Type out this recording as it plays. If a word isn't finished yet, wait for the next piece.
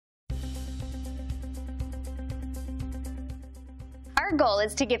Our goal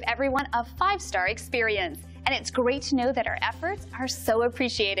is to give everyone a 5-star experience, and it's great to know that our efforts are so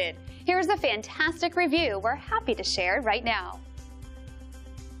appreciated. Here's a fantastic review we're happy to share right now.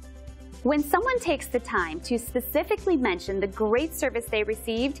 When someone takes the time to specifically mention the great service they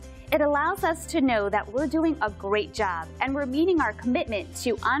received, it allows us to know that we're doing a great job and we're meeting our commitment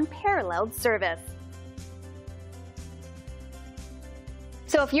to unparalleled service.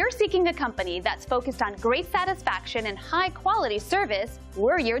 So if you're seeking a company that's focused on great satisfaction and high-quality service,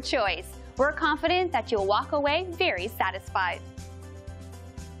 we're your choice. We're confident that you'll walk away very satisfied.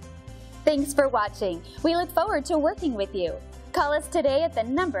 Thanks for watching. We look forward to working with you. Call us today at the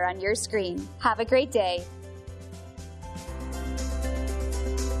number on your screen. Have a great day.